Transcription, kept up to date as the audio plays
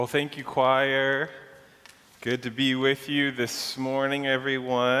Well, thank you, choir. Good to be with you this morning,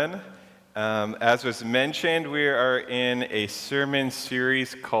 everyone. As was mentioned, we are in a sermon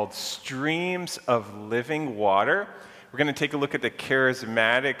series called Streams of Living Water. We're going to take a look at the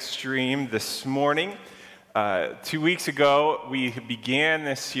charismatic stream this morning. 2 weeks ago, we began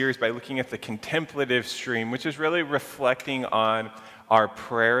this series by looking at the contemplative stream, which is really reflecting on our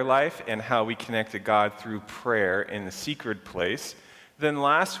prayer life and how we connect to God through prayer in the secret place. Then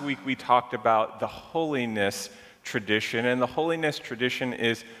last week we talked about the holiness tradition, and the holiness tradition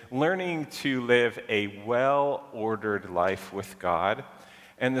is learning to live a well-ordered life with God.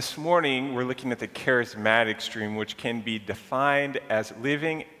 And this morning we're looking at the charismatic stream, which can be defined as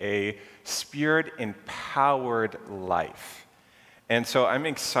living a spirit-empowered life. And so I'm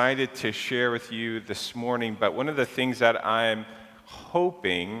excited to share with you this morning, but one of the things that I'm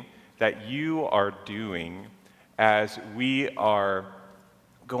hoping that you are doing as we are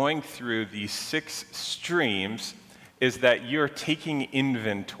going through these 6 streams is that you're taking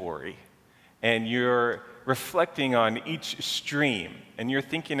inventory and you're reflecting on each stream and you're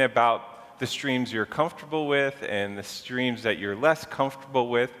thinking about the streams you're comfortable with and the streams that you're less comfortable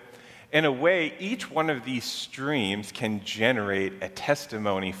with. In a way, each one of these streams can generate a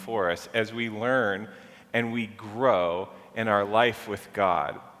testimony for us as we learn and we grow in our life with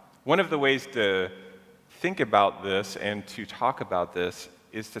God. One of the ways to think about this and to talk about this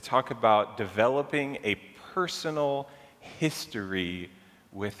is to talk about developing a personal history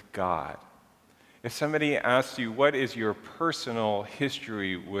with God. If somebody asks you, what is your personal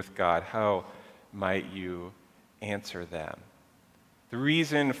history with God, how might you answer them? The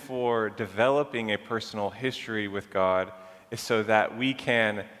reason for developing a personal history with God is so that we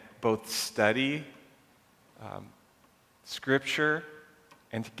can both study Scripture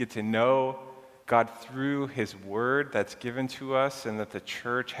and to get to know God through His Word that's given to us and that the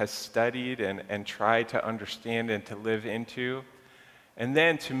church has studied and tried to understand and to live into, and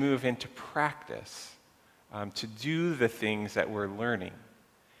then to move into practice, to do the things that we're learning.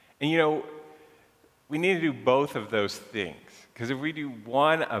 And we need to do both of those things, because if we do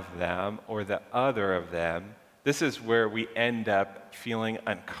one of them or the other of them, this is where we end up feeling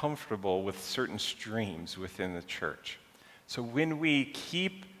uncomfortable with certain streams within the church. So when we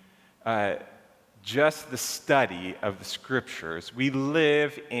keep just the study of the Scriptures, we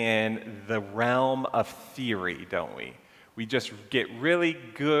live in the realm of theory, don't we? We just get really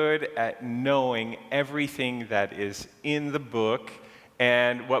good at knowing everything that is in the book.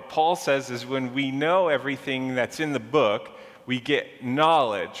 And what Paul says is when we know everything that's in the book, we get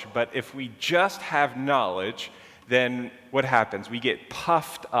knowledge. But if we just have knowledge, then what happens? We get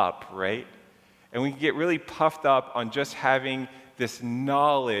puffed up, right? And we get really puffed up on just having this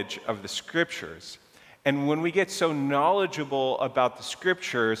knowledge of the Scriptures. And when we get so knowledgeable about the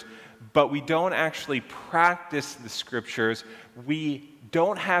Scriptures, but we don't actually practice the Scriptures, we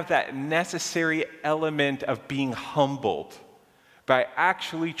don't have that necessary element of being humbled by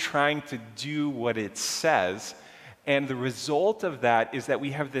actually trying to do what it says. And the result of that is that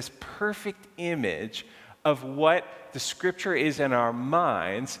we have this perfect image of what the Scripture is in our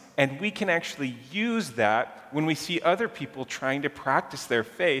minds, and we can actually use that when we see other people trying to practice their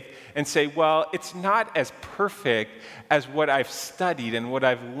faith and say, well, it's not as perfect as what I've studied and what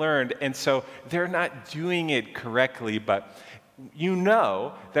I've learned, and so they're not doing it correctly. But you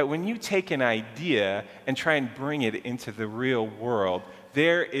know that when you take an idea and try and bring it into the real world,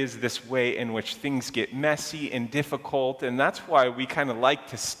 there is this way in which things get messy and difficult, and that's why we kind of like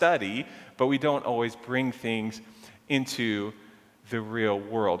to study, but we don't always bring things into the real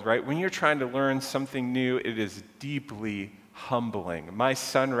world, right? When you're trying to learn something new, it is deeply humbling. My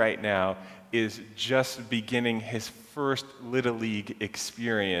son right now is just beginning his first Little League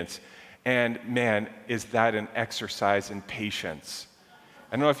experience, and man, is that an exercise in patience.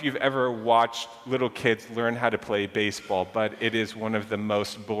 I don't know if you've ever watched little kids learn how to play baseball, but it is one of the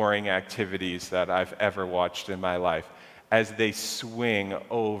most boring activities that I've ever watched in my life, as they swing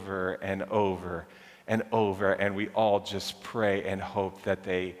over and over and over, and we all just pray and hope that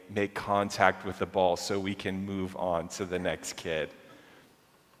they make contact with the ball so we can move on to the next kid.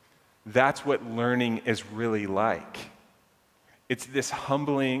 That's what learning is really like. It's this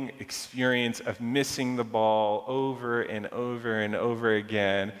humbling experience of missing the ball over and over and over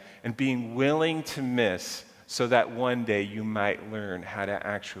again and being willing to miss so that one day you might learn how to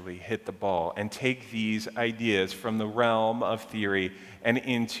actually hit the ball and take these ideas from the realm of theory and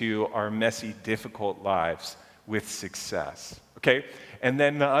into our messy, difficult lives with success. Okay? And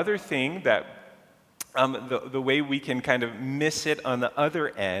then the other thing that, the way we can kind of miss it on the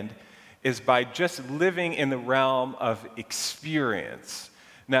other end is by just living in the realm of experience.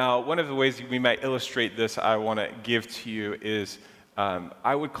 Now, one of the ways we might illustrate this I want to give to you is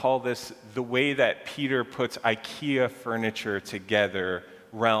I would call this the way that Peter puts IKEA furniture together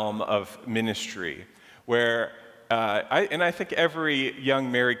realm of ministry, where I think every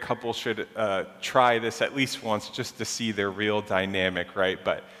young married couple should try this at least once just to see their real dynamic, right?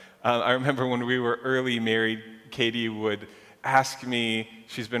 But I remember when we were early married, Katie would ask me,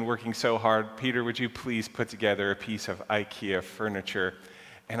 she's been working so hard, Peter, would you please put together a piece of IKEA furniture?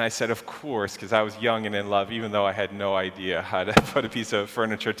 And I said, of course, because I was young and in love, even though I had no idea how to put a piece of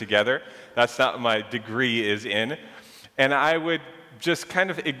furniture together. That's not what my degree is in. And I would just kind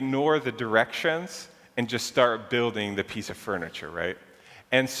of ignore the directions and just start building the piece of furniture, right?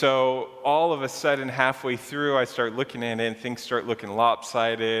 And so all of a sudden, halfway through, I start looking at it and things start looking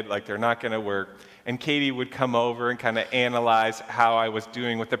lopsided, like they're not going to work. And Katie would come over and kind of analyze how I was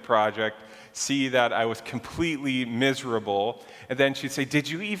doing with the project, see that I was completely miserable, and then she'd say, did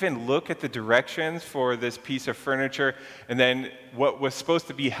you even look at the directions for this piece of furniture? And then what was supposed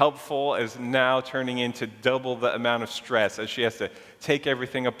to be helpful is now turning into double the amount of stress as she has to take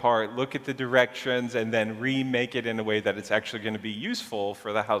everything apart, look at the directions, and then remake it in a way that it's actually going to be useful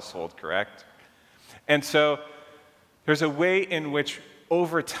for the household, correct? And so there's a way in which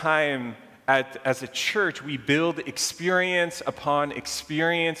over time, as a church, we build experience upon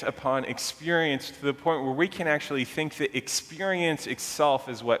experience upon experience to the point where we can actually think that experience itself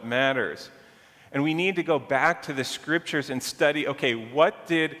is what matters. And we need to go back to the scriptures and study, okay, what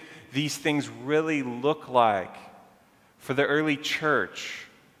did these things really look like for the early church?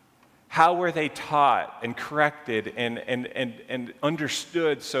 How were they taught and corrected and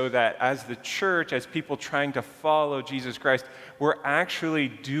understood so that as the church, as people trying to follow Jesus Christ, we're actually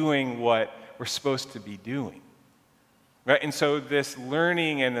doing what we're supposed to be doing, right? And so this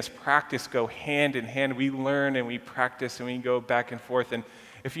learning and this practice go hand in hand. We learn and we practice and we go back and forth. And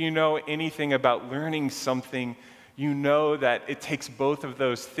if you know anything about learning something, you know that it takes both of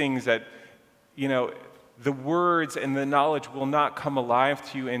those things that, the words and the knowledge will not come alive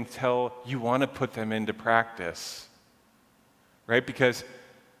to you until you want to put them into practice, right? Because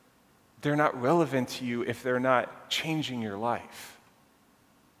they're not relevant to you if they're not changing your life.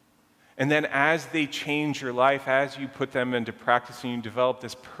 And then as they change your life, as you put them into practice and you develop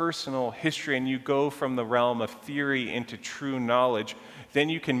this personal history and you go from the realm of theory into true knowledge, then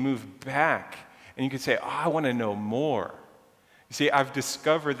you can move back and you can say, I want to know more. You see, I've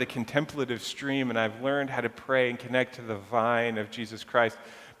discovered the contemplative stream and I've learned how to pray and connect to the vine of Jesus Christ.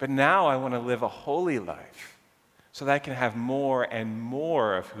 But now I want to live a holy life so that I can have more and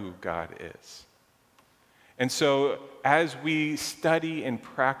more of who God is. And so as we study and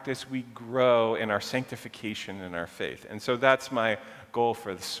practice, we grow in our sanctification and our faith. And so that's my goal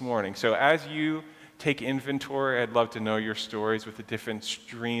for this morning. So as you take inventory, I'd love to know your stories with the different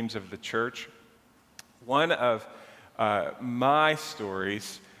streams of the church. One of my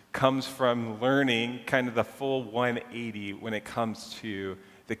stories comes from learning kind of the full 180 when it comes to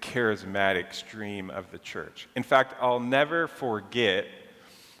the charismatic stream of the church. In fact, I'll never forget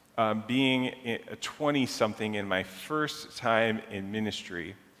being a 20-something in my first time in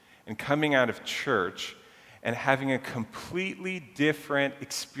ministry and coming out of church and having a completely different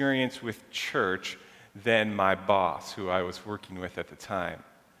experience with church than my boss, who I was working with at the time.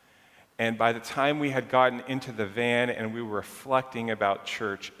 And by the time we had gotten into the van and we were reflecting about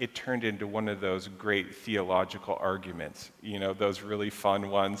church, it turned into one of those great theological arguments, those really fun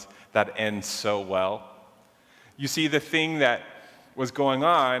ones that end so well. You see, the thing that was going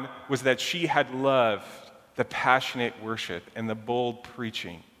on was that she had loved the passionate worship and the bold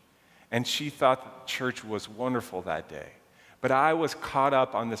preaching, and she thought that church was wonderful that day. But I was caught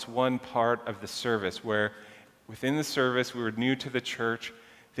up on this one part of the service where within the service, we were new to the church,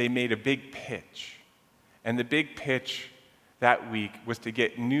 they made a big pitch. And the big pitch that week was to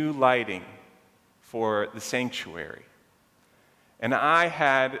get new lighting for the sanctuary. And I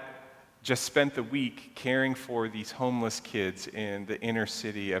had just spent the week caring for these homeless kids in the inner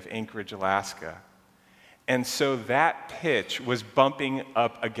city of Anchorage, Alaska. And so that pitch was bumping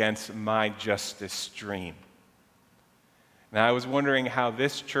up against my justice stream. Now, I was wondering how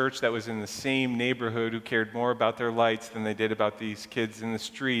this church that was in the same neighborhood, who cared more about their lights than they did about these kids in the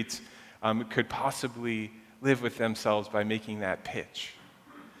streets, could possibly live with themselves by making that pitch.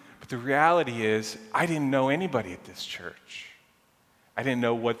 But the reality is, I didn't know anybody at this church. I didn't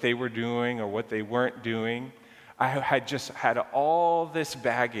know what they were doing or what they weren't doing. I had just had all this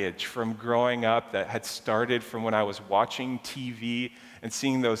baggage from growing up that had started from when I was watching TV and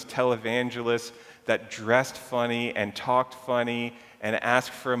seeing those televangelists that dressed funny and talked funny and asked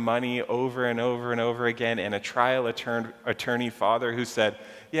for money over and over and over again, and a trial attorney father who said,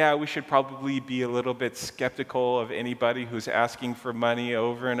 yeah, we should probably be a little bit skeptical of anybody who's asking for money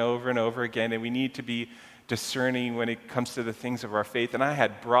over and over and over again, and we need to be discerning when it comes to the things of our faith. And I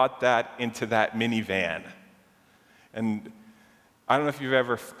had brought that into that minivan. And I don't know if you've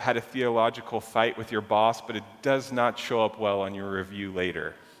ever had a theological fight with your boss, but it does not show up well on your review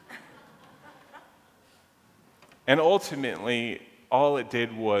later. And ultimately, all it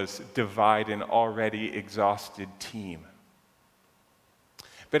did was divide an already exhausted team.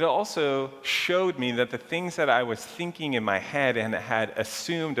 But it also showed me that the things that I was thinking in my head and had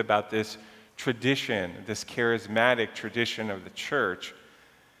assumed about this tradition, this charismatic tradition of the church,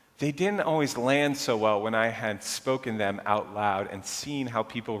 they didn't always land so well when I had spoken them out loud and seen how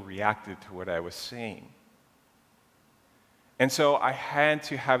people reacted to what I was saying. And so I had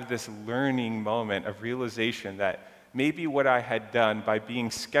to have this learning moment of realization that maybe what I had done by being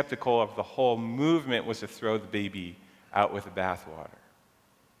skeptical of the whole movement was to throw the baby out with the bathwater.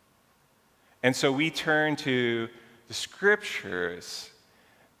 And so we turn to the scriptures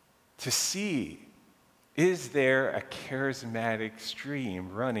to see, is there a charismatic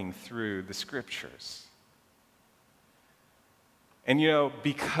stream running through the scriptures? And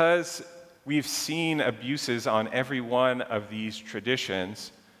because we've seen abuses on every one of these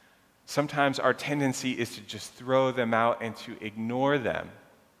traditions, sometimes our tendency is to just throw them out and to ignore them.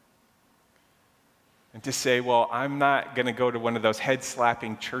 And to say, well, I'm not going to go to one of those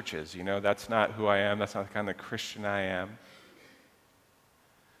head-slapping churches. That's not who I am. That's not the kind of Christian I am.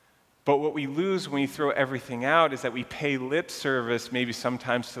 But what we lose when we throw everything out is that we pay lip service maybe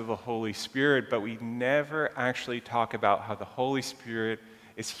sometimes to the Holy Spirit, but we never actually talk about how the Holy Spirit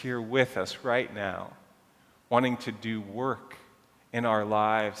is here with us right now, wanting to do work in our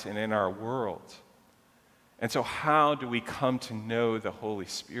lives and in our world. And so how do we come to know the Holy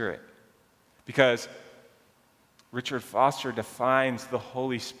Spirit? Because Richard Foster defines the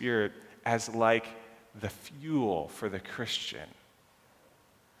Holy Spirit as like the fuel for the Christian.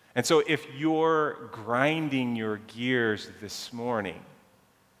 And so if you're grinding your gears this morning,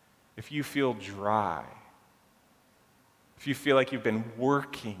 if you feel dry, if you feel like you've been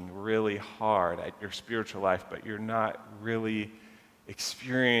working really hard at your spiritual life, but you're not really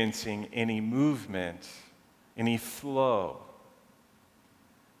experiencing any movement, any flow,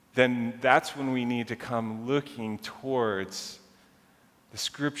 then that's when we need to come looking towards the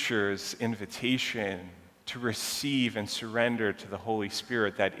Scripture's invitation to receive and surrender to the Holy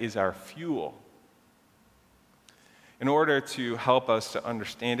Spirit that is our fuel. In order to help us to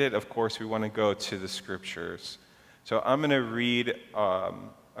understand it, of course, we want to go to the Scriptures. So I'm going to read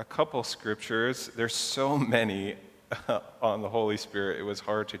a couple Scriptures. There's so many on the Holy Spirit, it was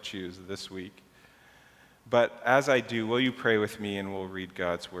hard to choose this week. But as I do, will you pray with me and we'll read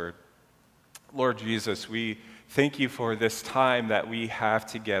God's Word? Lord Jesus, we thank you for this time that we have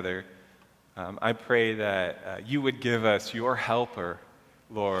together. I pray that you would give us your helper,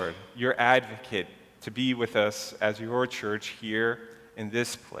 Lord, your advocate, to be with us as your church here in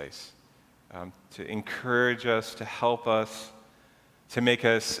this place, to encourage us, to help us, to make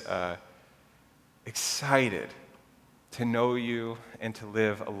us excited to know you and to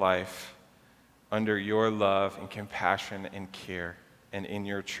live a life under your love and compassion and care and in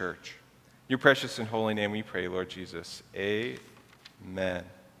your church. In your precious and holy name we pray, Lord Jesus. Amen. Going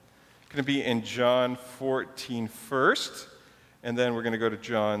to be in John 14 first, and then we're going to go to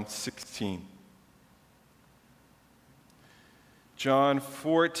John 16. John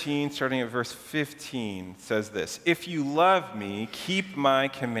 14, starting at verse 15, says this: "If you love me, keep my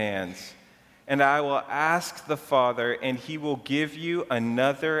commands, and I will ask the Father, and he will give you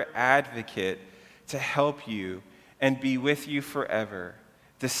another advocate to help you and be with you forever,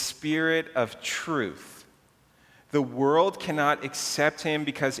 the Spirit of truth. The world cannot accept him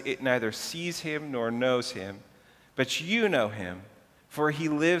because it neither sees him nor knows him, but you know him, for he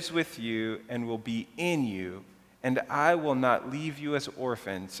lives with you and will be in you, and I will not leave you as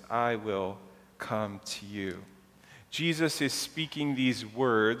orphans, I will come to you." Jesus is speaking these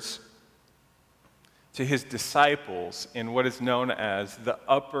words to his disciples in what is known as the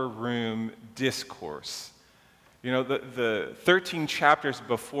upper room discourse. The 13 chapters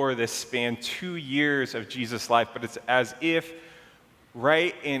before this span 2 years of Jesus' life, but it's as if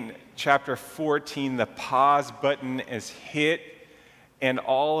right in chapter 14, the pause button is hit, and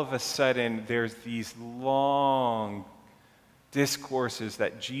all of a sudden, there's these long discourses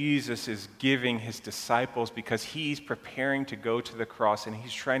that Jesus is giving his disciples because he's preparing to go to the cross, and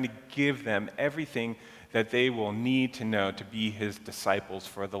he's trying to give them everything that they will need to know to be his disciples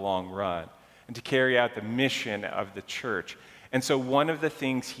for the long run. and to carry out the mission of the church. And so one of the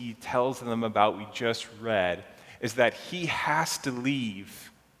things he tells them about, we just read, is that he has to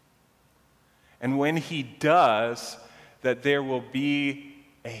leave. And when he does, that there will be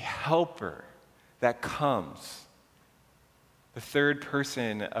a helper that comes. The third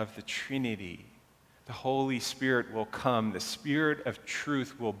person of the Trinity, the Holy Spirit, will come. The Spirit of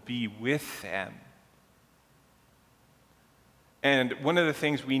truth will be with them. And one of the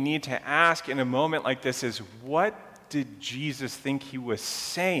things we need to ask in a moment like this is, what did Jesus think he was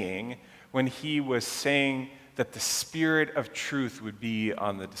saying when he was saying that the Spirit of truth would be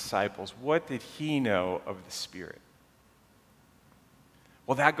on the disciples? What did he know of the Spirit?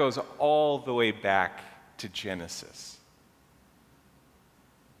 Well, that goes all the way back to Genesis,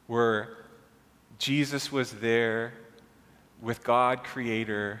 where Jesus was there with God,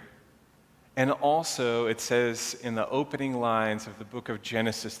 Creator, and also it says in the opening lines of the book of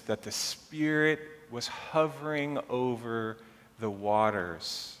Genesis that the Spirit was hovering over the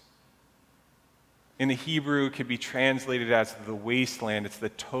waters. In the Hebrew, it could be translated as the wasteland. It's the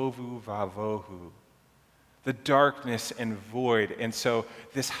tovu vavohu, the darkness and void. And so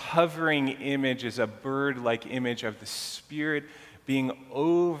this hovering image is a bird-like image of the Spirit being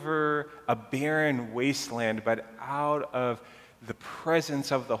over a barren wasteland, but out of the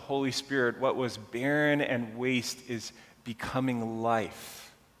presence of the Holy Spirit, what was barren and waste is becoming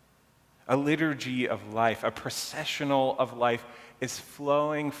life. A liturgy of life, a processional of life is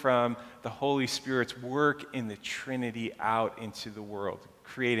flowing from the Holy Spirit's work in the Trinity out into the world,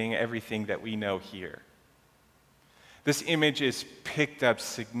 creating everything that we know here. This image is picked up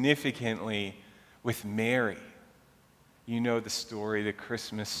significantly with Mary. You know the story, the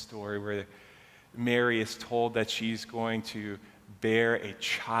Christmas story, where Mary is told that she's going to bear a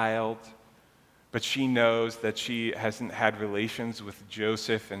child, but she knows that she hasn't had relations with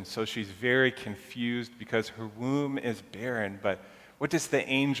Joseph, and so she's very confused because her womb is barren. But what does the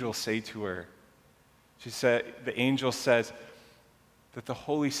angel say to her? The angel says that the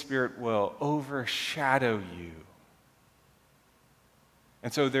Holy Spirit will overshadow you.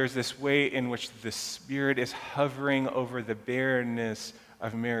 And so there's this way in which the Spirit is hovering over the barrenness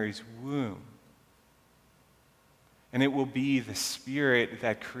of Mary's womb. And it will be the Spirit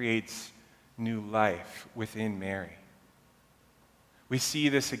that creates new life within Mary. We see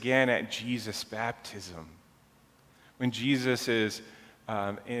this again at Jesus' baptism. When Jesus is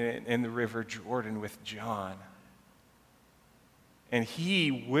in the river Jordan with John. And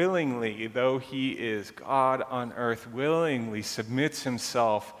he willingly, though he is God on earth, willingly submits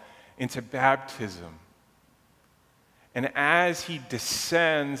himself into baptism. And as he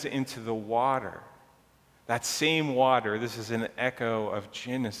descends into the water, that same water, this is an echo of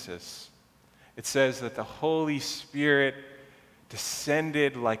Genesis, it says that the Holy Spirit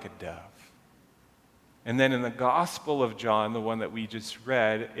descended like a dove. And then in the Gospel of John, the one that we just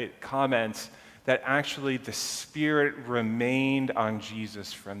read, it comments that actually the Spirit remained on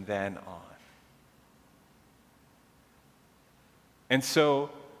Jesus from then on. And so,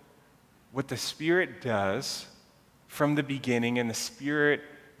 what the Spirit does from the beginning, and the Spirit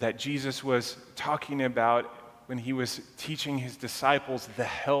that Jesus was talking about when he was teaching his disciples the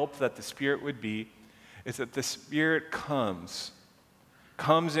help that the Spirit would be, is that the Spirit comes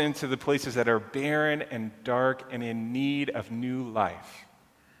into the places that are barren and dark and in need of new life,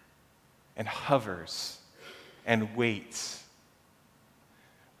 and hovers and waits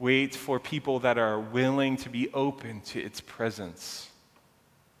for people that are willing to be open to its presence,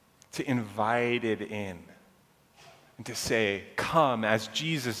 to invite it in, and to say, come, as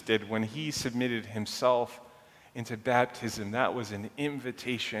Jesus did when he submitted himself into baptism. That was an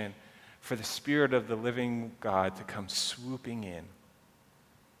invitation for the Spirit of the living God to come swooping in.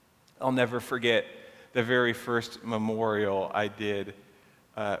 I'll never forget the very first memorial I did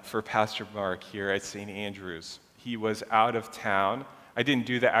for Pastor Mark here at St. Andrew's. He was out of town. I didn't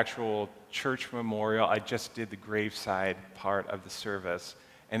do the actual church memorial. I just did the graveside part of the service.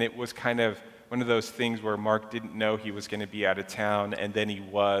 And it was kind of one of those things where Mark didn't know he was going to be out of town, and then he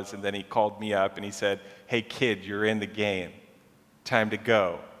was, and then he called me up and he said, hey kid, you're in the game. Time to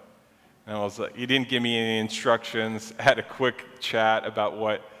go. And I was like, he didn't give me any instructions. I had a quick chat about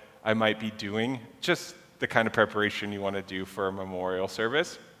what I might be doing, just the kind of preparation you want to do for a memorial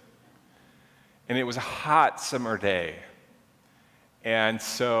service. And it was a hot summer day. And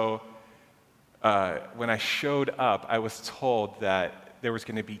so when I showed up, I was told that there was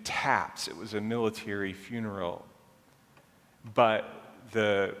going to be taps. It was a military funeral. But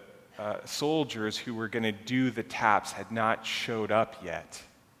the soldiers who were going to do the taps had not showed up yet.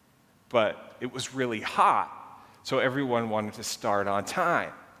 But it was really hot, so everyone wanted to start on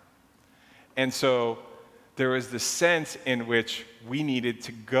time. And so there was this sense in which we needed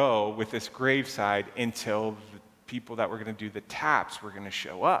to go with this graveside until the people that were going to do the taps were going to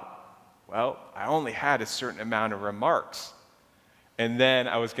show up. Well, I only had a certain amount of remarks. And then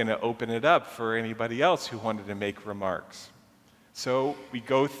I was going to open it up for anybody else who wanted to make remarks. So we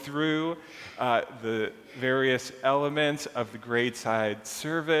go through the various elements of the graveside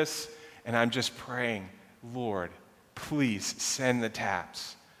service, and I'm just praying, Lord, please send the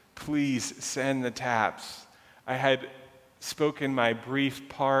taps. Please send the taps. I had spoken my brief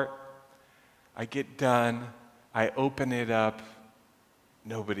part. I get done. I open it up.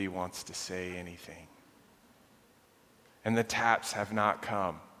 Nobody wants to say anything. And the taps have not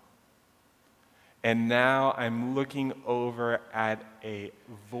come. And now I'm looking over at a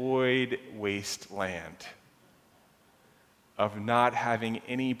void wasteland of not having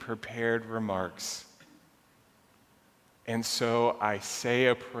any prepared remarks. And so I say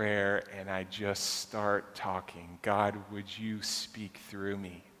a prayer and I just start talking. God, would you speak through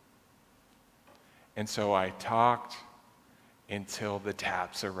me? And so I talked until the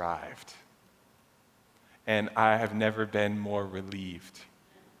taps arrived. And I have never been more relieved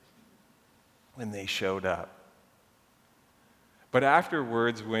when they showed up. But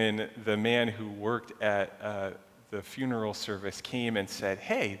afterwards, when the man who worked at the funeral service came and said,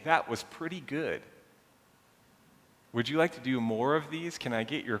 hey, that was pretty good. Would you like to do more of these? Can I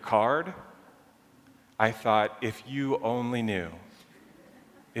get your card? I thought, if you only knew.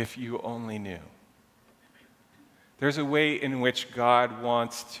 If you only knew. There's a way in which God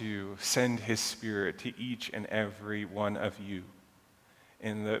wants to send his Spirit to each and every one of you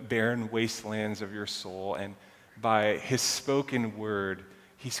in the barren wastelands of your soul, and by his spoken word,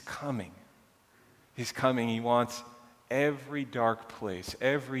 he's coming. He's coming. He wants every dark place,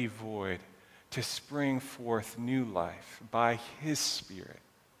 every void, to spring forth new life by his Spirit.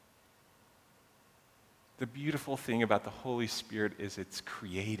 The beautiful thing about the Holy Spirit is it's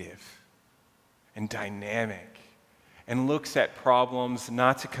creative and dynamic and looks at problems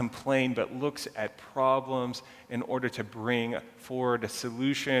not to complain, but looks at problems in order to bring forward a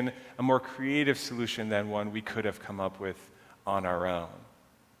solution, a more creative solution than one we could have come up with on our own.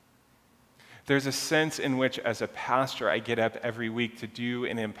 There's a sense in which, as a pastor, I get up every week to do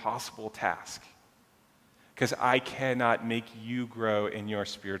an impossible task because I cannot make you grow in your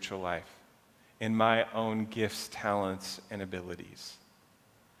spiritual life in my own gifts, talents, and abilities.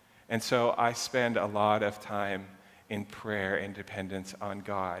 And so I spend a lot of time in prayer and dependence on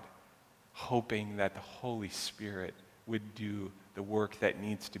God, hoping that the Holy Spirit would do the work that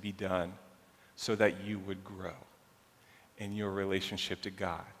needs to be done so that you would grow in your relationship to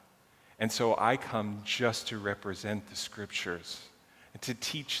God. And so I come just to represent the Scriptures and to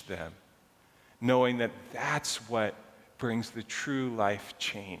teach them, knowing that that's what brings the true life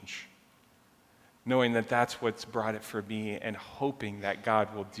change, knowing that that's what's brought it for me, and hoping that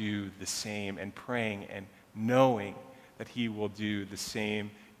God will do the same, and praying and knowing that he will do the same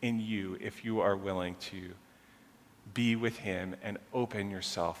in you if you are willing to be with him and open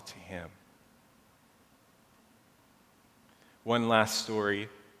yourself to him. One last story.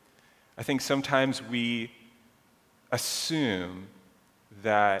 I think sometimes we assume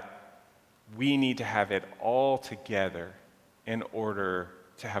that we need to have it all together in order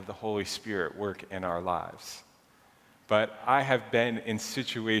to have the Holy Spirit work in our lives. But I have been in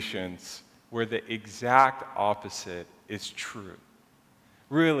situations where the exact opposite is true.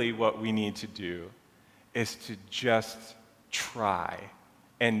 Really, what we need to do is to just try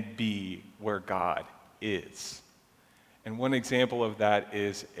and be where God is. And one example of that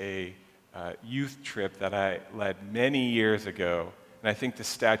is a youth trip that I led many years ago. And I think the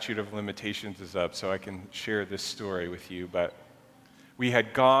statute of limitations is up, so I can share this story with you. But we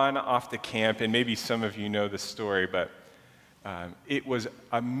had gone off the camp, and maybe some of you know this story, but it was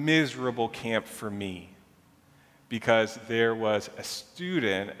a miserable camp for me because there was a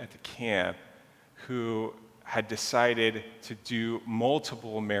student at the camp who had decided to do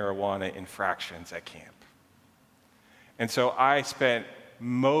multiple marijuana infractions at camp. And so I spent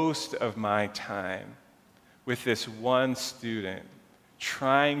most of my time with this one student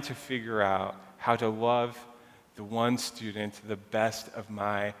trying to figure out how to love the one student to the best of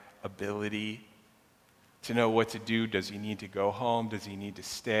my ability, to know what to do. Does he need to go home? Does he need to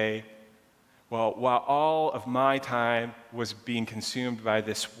stay? Well, while all of my time was being consumed by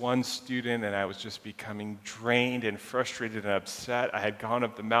this one student and I was just becoming drained and frustrated and upset, I had gone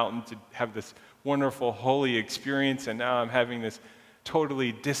up the mountain to have this wonderful holy experience, and now I'm having this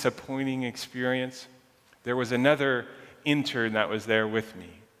totally disappointing experience. There was another intern that was there with me.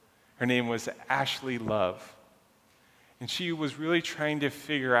 Her name was Ashley Love. And she was really trying to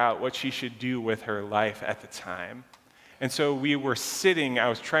figure out what she should do with her life at the time. And so we were sitting, I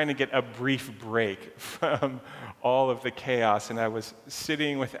was trying to get a brief break from all of the chaos. And I was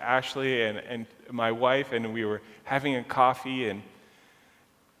sitting with Ashley and my wife, and we were having a coffee and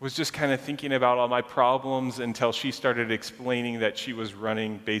was just kind of thinking about all my problems until she started explaining that she was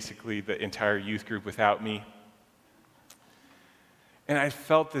running basically the entire youth group without me. And I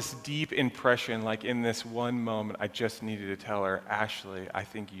felt this deep impression, like in this one moment, I just needed to tell her, Ashley, I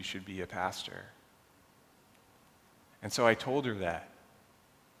think you should be a pastor. And so I told her that.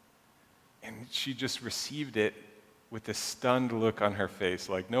 And she just received it with a stunned look on her face,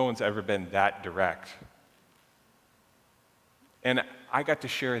 like no one's ever been that direct. And I got to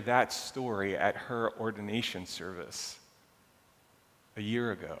share that story at her ordination service a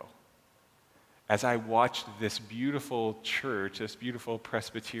year ago, as I watched this beautiful church, this beautiful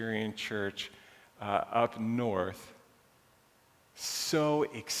Presbyterian church up north, so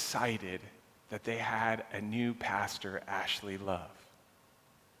excited that they had a new pastor, Ashley Love.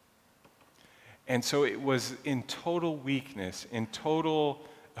 And so it was in total weakness, in total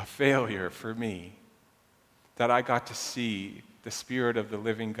failure for me, that I got to see the Spirit of the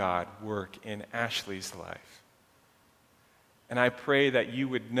living God work in Ashley's life. And I pray that you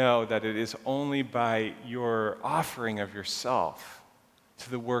would know that it is only by your offering of yourself to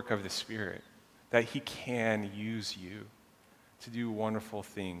the work of the Spirit that He can use you to do wonderful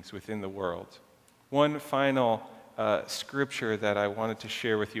things within the world. One final scripture that I wanted to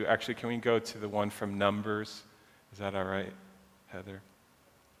share with you. Actually, can we go to the one from Numbers? Is that all right, Heather?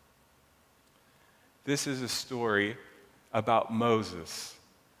 This is a story about Moses.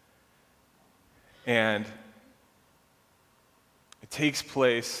 And it takes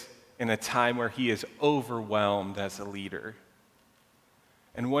place in a time where he is overwhelmed as a leader.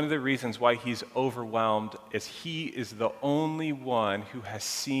 And one of the reasons why he's overwhelmed is he is the only one who has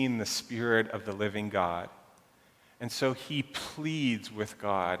seen the Spirit of the living God. And so he pleads with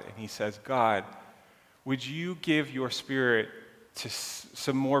God, and he says, God, would you give your Spirit to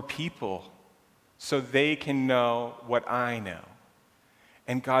some more people so they can know what I know?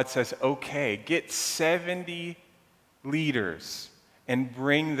 And God says, okay, get 70 leaders and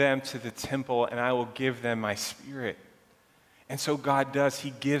bring them to the temple, and I will give them my Spirit. And so God does.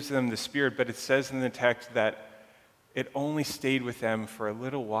 He gives them the Spirit, but it says in the text that it only stayed with them for a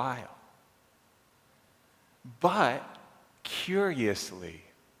little while. But, curiously,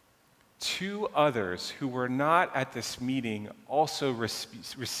 2 others who were not at this meeting also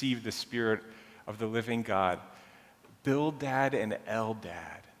received the Spirit of the living God, Bildad and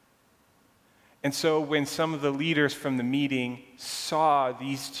Eldad. And so when some of the leaders from the meeting saw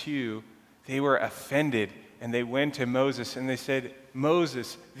these 2, they were offended. And they went to Moses and they said,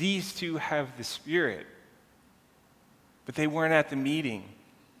 Moses, these 2 have the Spirit. But they weren't at the meeting.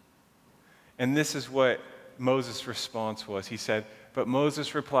 And this is what Moses' response was. He said, but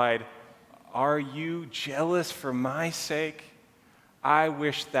Moses replied, are you jealous for my sake? I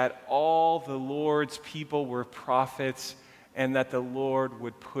wish that all the Lord's people were prophets and that the Lord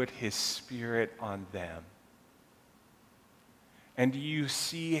would put His Spirit on them. And you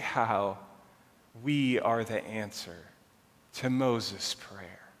see how we are the answer to Moses'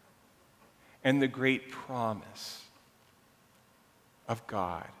 prayer and the great promise of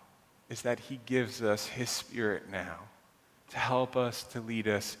God is that He gives us His Spirit now to help us, to lead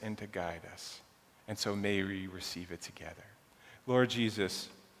us, and to guide us. And so may we receive it together. Lord Jesus,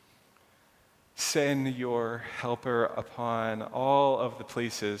 send your helper upon all of the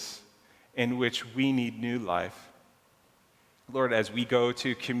places in which we need new life. Lord, as we go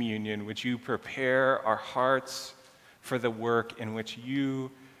to communion, would you prepare our hearts for the work in which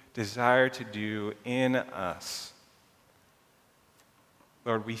you desire to do in us?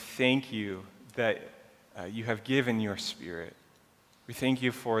 Lord, we thank you that you have given your Spirit. We thank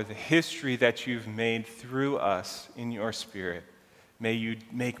you for the history that you've made through us in your Spirit. May you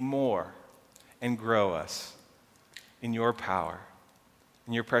make more and grow us in your power.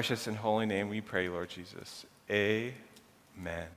 In your precious and holy name we pray, Lord Jesus. Amen.